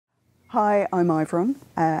Hi, I'm Eurfron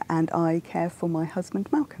and I care for my husband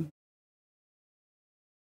Malcolm.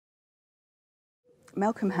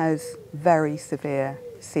 Malcolm has very severe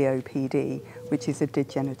COPD, which is a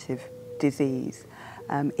degenerative disease.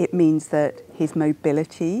 It means that his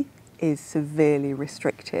mobility is severely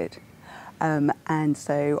restricted, and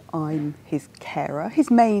so I'm his carer,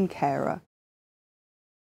 his main carer.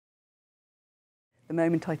 The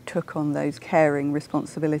moment I took on those caring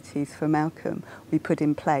responsibilities for Malcolm, we put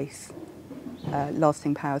in place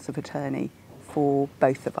lasting powers of attorney for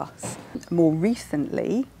both of us. More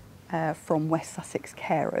recently, from West Sussex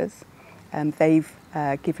Carers, they've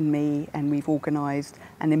given me, and we've organised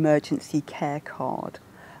an emergency care card,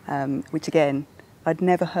 which again, I'd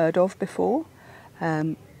never heard of before.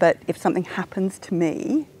 But if something happens to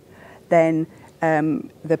me, then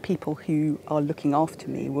the people who are looking after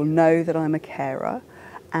me will know that I'm a carer,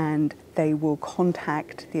 and they will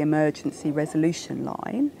contact the emergency resolution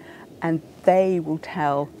line, and they will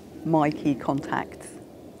tell my key contacts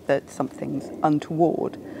that something's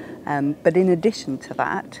untoward. But in addition to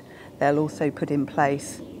that, they'll also put in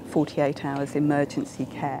place 48 hours emergency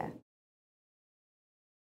care.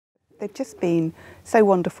 They've just been so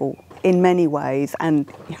wonderful in many ways,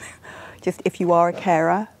 and just if you are a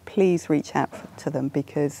carer, please reach out to them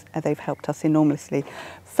because they've helped us enormously.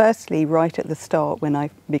 Firstly, right at the start when I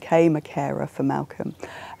became a carer for Malcolm,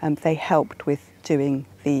 they helped with doing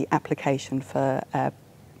the application for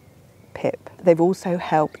PIP. They've also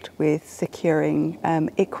helped with securing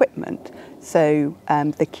equipment. So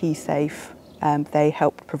the key safe they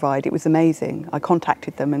helped provide. It was amazing. I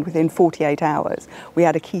contacted them and within 48 hours we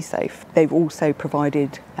had a key safe. They've also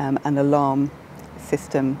provided an alarm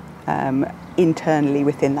system internally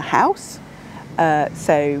within the house,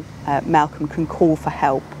 so Malcolm can call for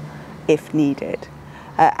help if needed.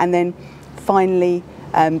 And then finally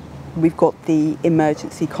we've got the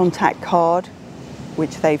emergency contact card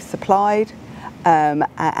which they've supplied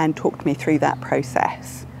and talked me through that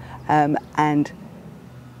process. And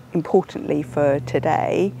importantly for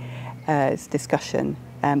today's discussion,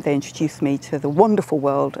 they introduced me to the wonderful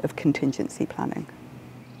world of contingency planning.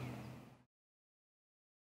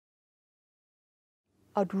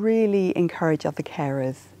 I'd really encourage other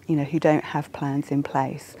carers, who don't have plans in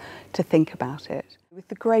place, to think about it. With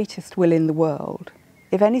the greatest will in the world,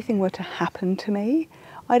 if anything were to happen to me,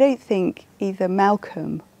 I don't think either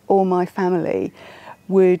Malcolm or my family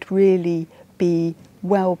would really be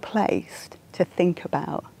well placed to think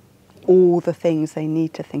about all the things they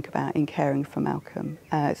need to think about in caring for Malcolm.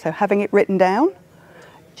 So having it written down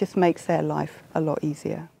just makes their life a lot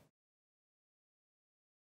easier.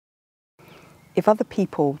 If other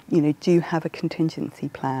people, do have a contingency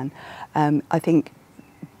plan, I think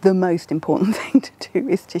the most important thing to do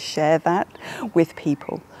is to share that with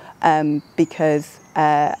people, because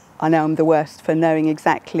I know I'm the worst for knowing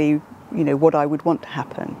exactly, what I would want to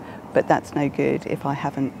happen, but that's no good if I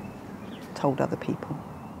haven't told other people.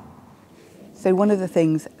 So one of the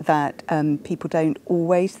things that people don't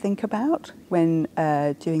always think about when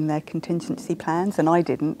doing their contingency plans, and I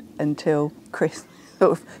didn't until Chris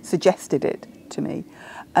sort of suggested it to me,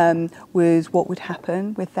 was what would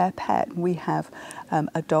happen with their pet. We have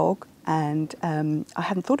a dog, and I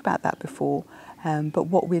hadn't thought about that before, but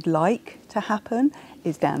what we'd like to happen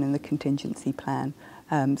is down in the contingency plan.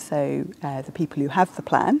 So the people who have the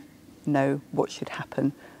plan know what should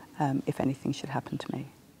happen if anything should happen to me.